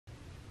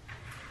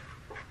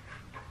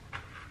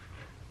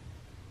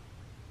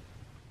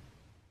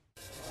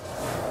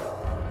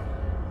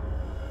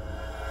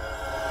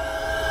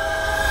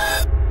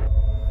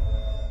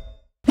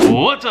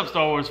What's up,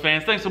 Star Wars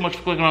fans? Thanks so much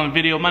for clicking on the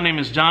video. My name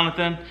is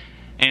Jonathan,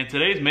 and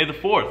today's May the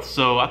 4th.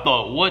 So I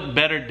thought, what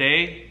better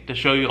day to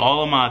show you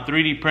all of my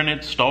 3D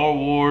printed Star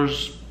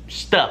Wars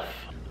stuff.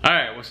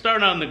 Alright, we're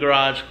starting out in the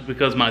garage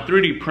because my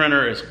 3D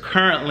printer is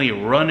currently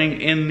running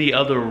in the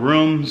other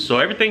room. So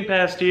everything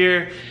past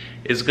here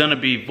is gonna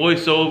be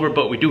voiceover,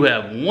 but we do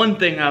have one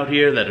thing out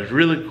here that is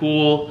really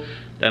cool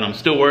that I'm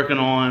still working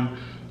on.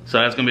 So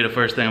that's gonna be the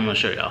first thing I'm gonna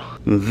show y'all.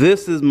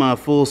 This is my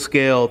full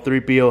scale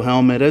 3PO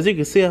helmet. As you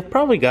can see, I've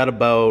probably got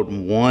about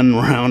one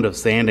round of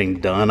sanding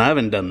done. I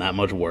haven't done that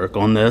much work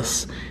on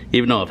this,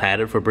 even though I've had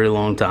it for a pretty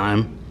long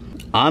time.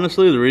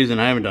 Honestly, the reason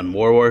I haven't done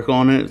more work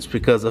on it is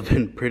because I've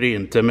been pretty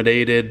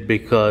intimidated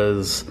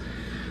because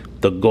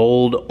the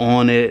gold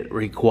on it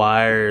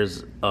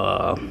requires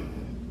an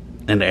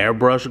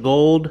airbrush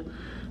gold,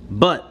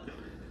 but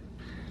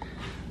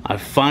I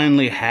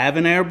finally have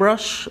an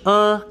airbrush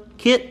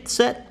kit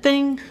set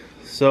thing,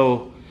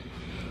 so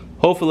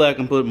hopefully I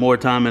can put more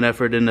time and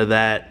effort into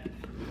that.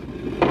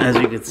 As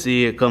you can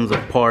see, it comes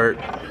apart,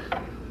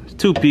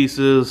 two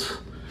pieces,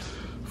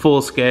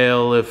 full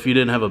scale. If you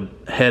didn't have a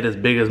head as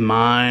big as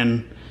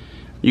mine,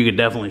 you could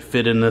definitely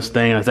fit in this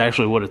thing. That's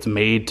actually what it's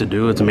made to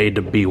do. It's made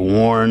to be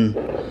worn.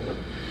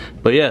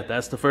 But yeah,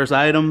 that's the first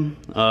item,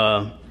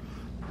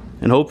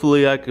 and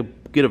hopefully I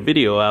could get a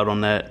video out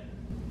on that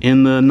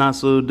in the not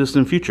so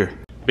distant future.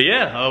 But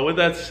yeah, with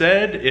that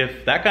said,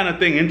 if that kind of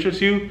thing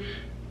interests you,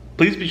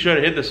 please be sure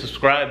to hit the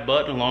subscribe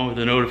button along with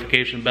the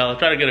notification bell. I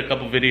try to get a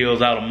couple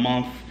videos out a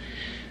month,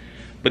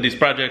 but these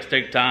projects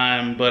take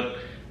time, but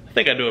I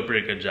think I do a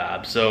pretty good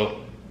job.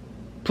 So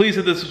please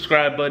hit the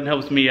subscribe button,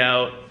 helps me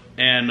out,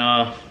 and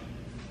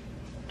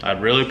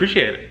I'd really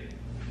appreciate it.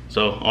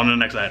 So on to the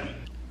next item.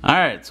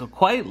 Alright, so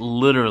quite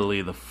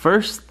literally the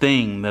first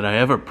thing that I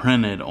ever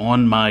printed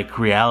on my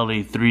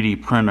Creality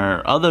 3D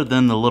printer, other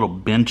than the little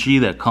benchy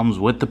that comes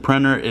with the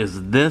printer,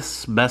 is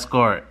this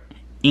Beskar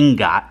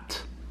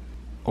ingot,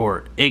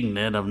 or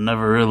Ignet. I've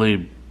never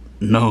really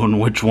known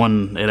which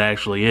one it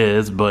actually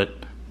is, but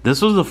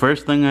this was the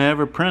first thing I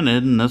ever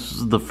printed, and this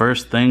was the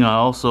first thing I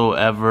also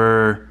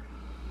ever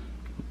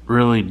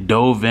really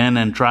dove in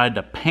and tried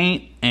to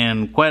paint,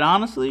 and quite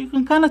honestly, you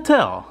can kind of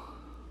tell.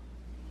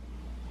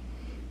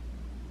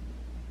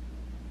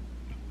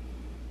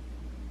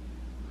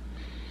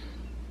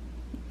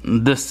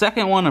 The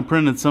second one I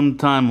printed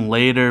sometime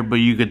later, but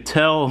you could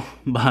tell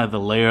by the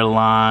layer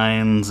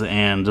lines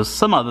and just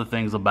some other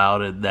things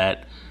about it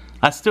that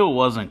I still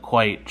wasn't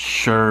quite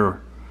sure.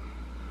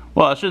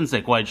 Well, I shouldn't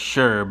say quite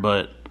sure,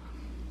 but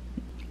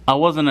I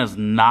wasn't as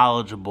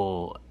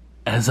knowledgeable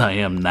as I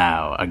am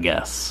now, I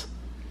guess.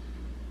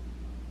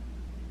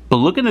 But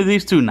looking at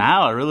these two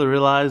now, I really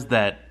realized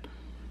that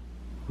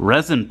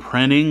resin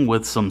printing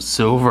with some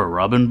silver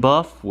rub and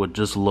buff would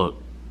just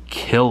look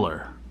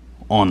killer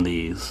on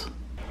these.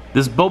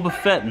 This Boba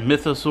Fett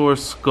Mythosaur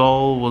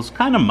skull was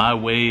kind of my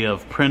way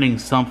of printing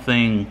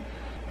something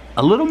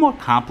a little more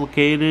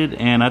complicated,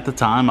 and at the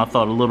time I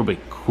thought a little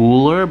bit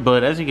cooler,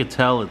 but as you can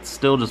tell, it's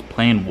still just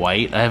plain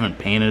white. I haven't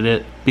painted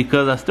it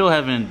because I still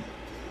haven't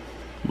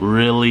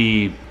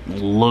really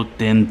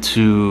looked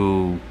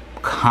into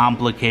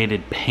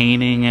complicated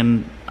painting,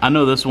 and I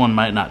know this one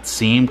might not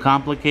seem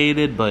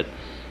complicated, but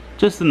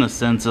just in the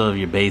sense of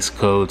your base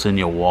coats and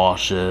your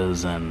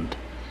washes and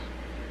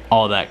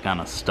all that kind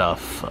of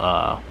stuff.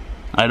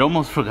 I'd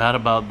almost forgot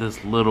about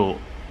this little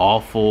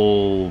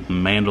awful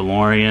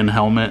Mandalorian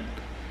helmet.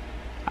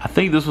 I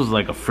think this was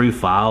like a free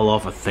file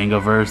off of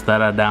Thingiverse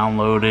that I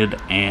downloaded,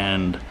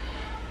 and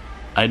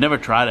I'd never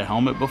tried a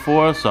helmet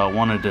before, so I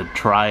wanted to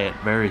try it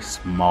very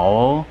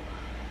small.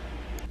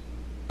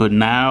 But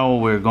now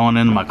we're going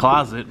into my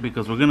closet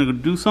because we're gonna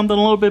do something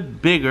a little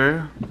bit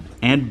bigger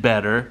and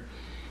better.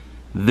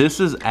 This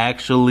is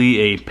actually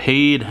a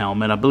paid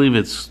helmet. I believe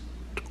it's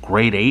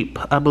Great Ape,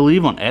 I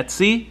believe, on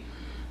Etsy.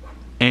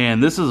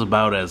 And this is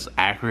about as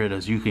accurate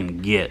as you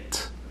can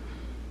get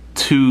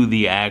to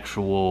the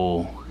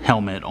actual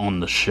helmet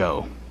on the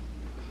show.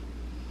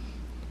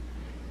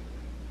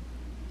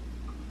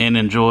 And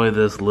enjoy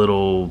this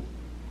little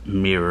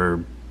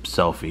mirror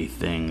selfie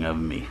thing of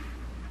me.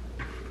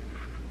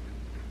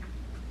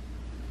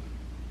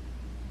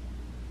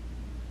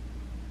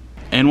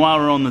 And while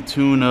we're on the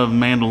tune of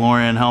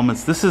Mandalorian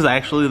helmets, this is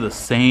actually the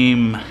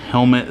same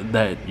helmet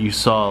that you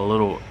saw a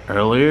little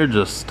earlier,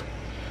 just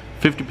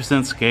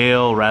 50%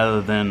 scale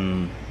rather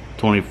than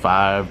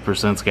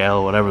 25% scale,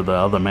 or whatever the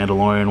other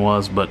Mandalorian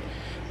was. But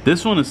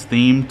this one is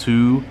themed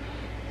to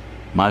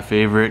my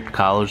favorite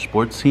college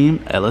sports team,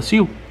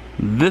 LSU.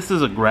 This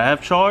is a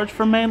grav charge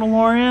for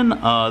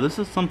Mandalorian. This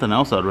is something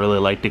else I'd really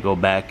like to go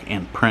back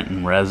and print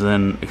in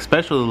resin,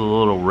 especially the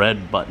little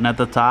red button at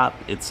the top.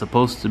 It's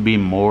supposed to be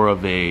more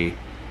of a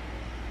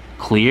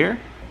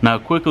clear. Now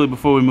quickly,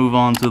 before we move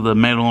on to the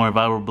Mandalorian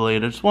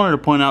Vibroblade, I just wanted to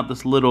point out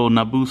this little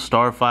Lambeaux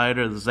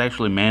starfighter. This is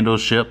actually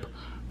Mando's ship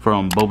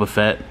from Boba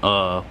Fett,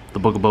 the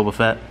Book of Boba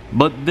Fett.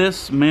 But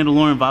this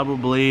Mandalorian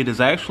Vibroblade is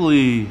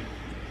actually,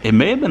 it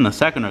may have been the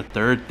second or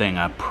third thing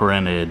I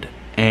printed,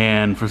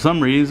 and for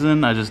some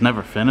reason I just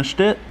never finished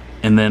it.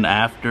 And then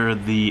after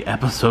the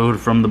episode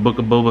from the Book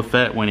of Boba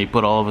Fett, when he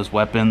put all of his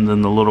weapons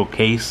in the little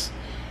case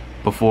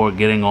before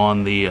getting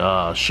on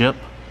the ship,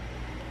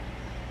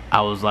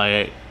 I was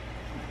like,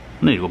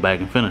 I need to go back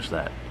and finish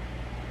that.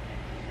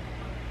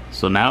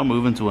 So now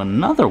moving to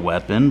another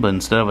weapon, but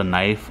instead of a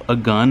knife, a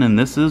gun, and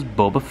this is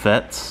Boba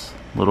Fett's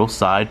little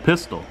side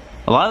pistol.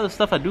 A lot of this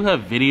stuff I do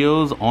have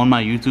videos on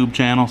my YouTube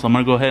channel, so I'm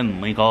going to go ahead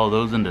and link all of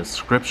those in the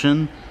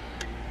description.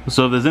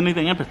 So if there's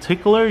anything in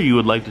particular you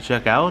would like to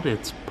check out,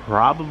 it's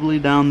probably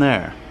down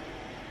there.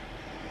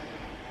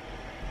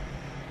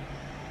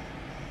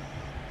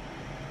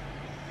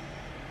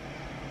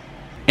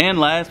 And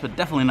last but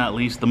definitely not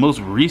least, the most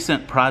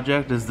recent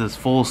project is this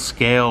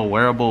full-scale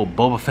wearable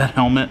Boba Fett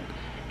helmet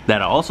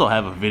that I also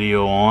have a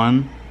video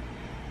on.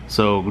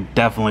 So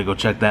definitely go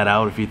check that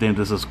out if you think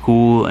this is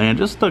cool. And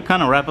just to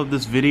kind of wrap up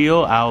this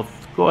video, I'll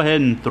go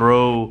ahead and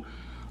throw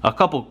a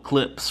couple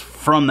clips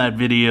from that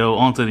video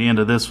onto the end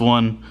of this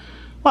one.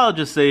 Well, I'll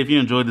just say if you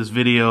enjoyed this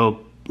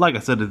video, like I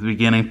said at the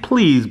beginning,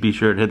 please be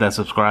sure to hit that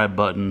subscribe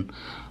button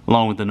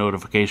along with the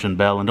notification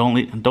bell,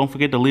 and don't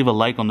forget to leave a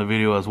like on the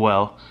video as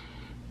well.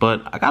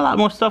 But I got a lot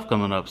more stuff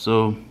coming up,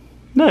 so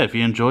yeah, if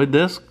you enjoyed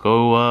this,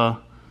 go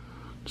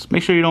just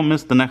make sure you don't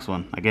miss the next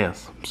one, I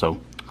guess.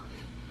 So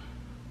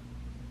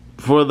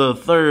for the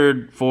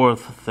third,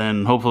 fourth,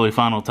 and hopefully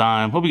final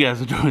time, hope you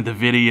guys enjoyed the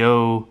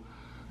video.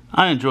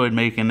 I enjoyed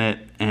making it,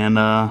 and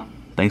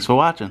thanks for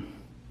watching.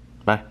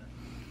 Bye.